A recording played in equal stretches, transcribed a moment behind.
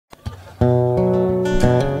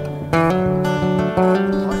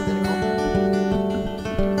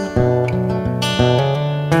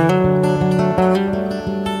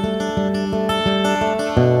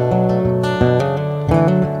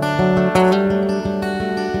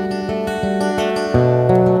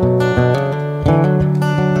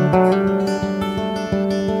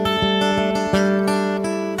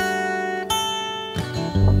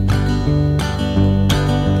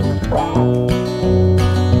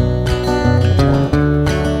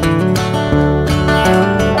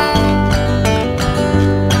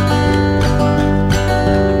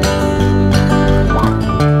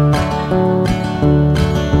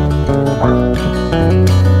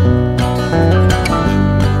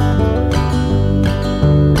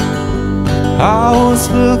was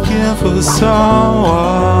looking for someone.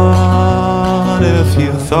 If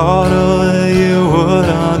you thought of it, you would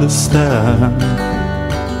understand.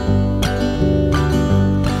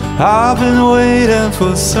 I've been waiting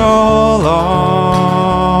for so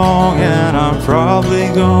long, and I'm probably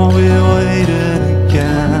gonna be waiting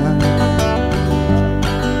again.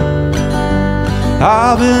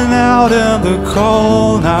 I've been out in the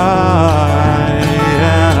cold night,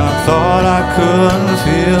 and I thought I couldn't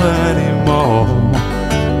feel anymore.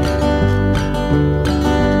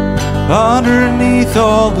 Underneath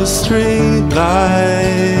all the street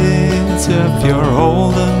lights, if you're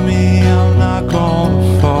holding me, I'm not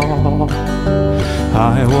gonna fall.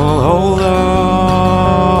 I will hold on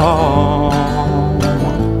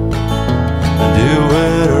and do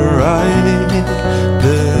it right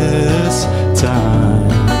this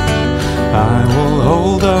time. I will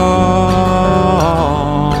hold on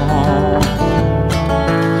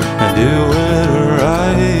and do it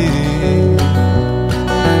right.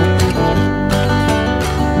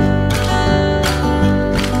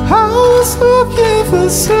 I was looking for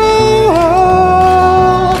someone.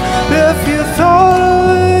 If you thought of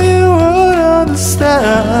it, you would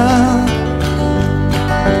understand.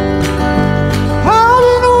 I've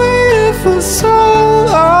been waiting for so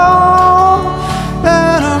long,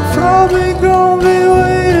 and I'm probably gonna be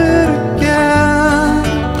waiting again.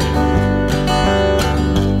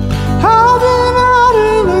 I've been out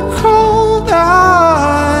in the cold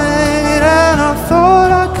night, and I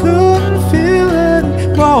thought I couldn't feel it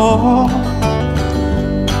anymore.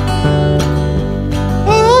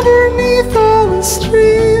 Underneath all the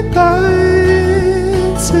street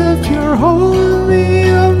lights, if you're holding me,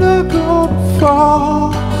 I'm not gonna fall.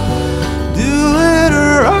 Do it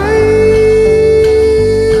right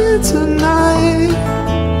tonight.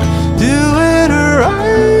 Do it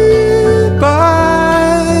right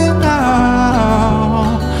by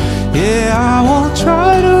now. Yeah, I will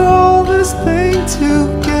try to hold this thing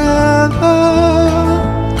together.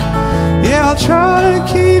 Yeah, I'll try to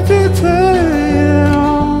keep it playing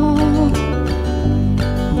on.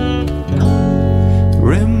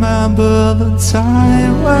 Remember the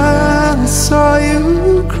time when I saw you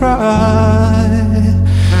cry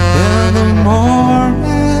in the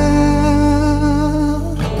morning.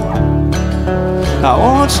 I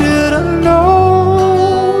want you to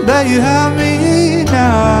know that you have me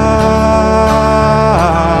now.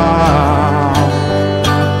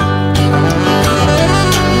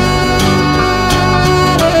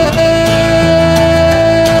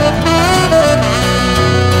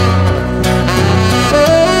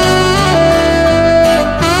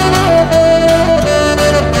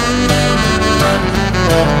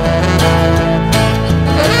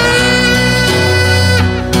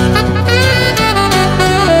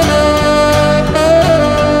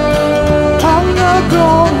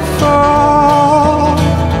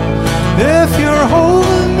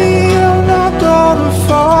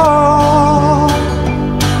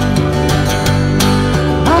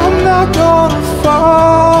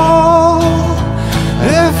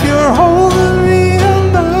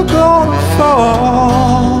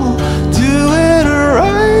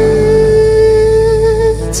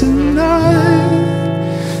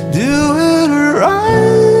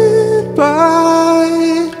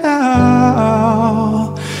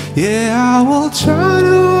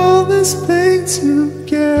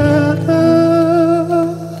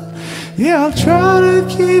 Yeah, I'll try to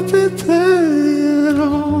keep it playing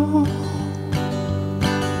on.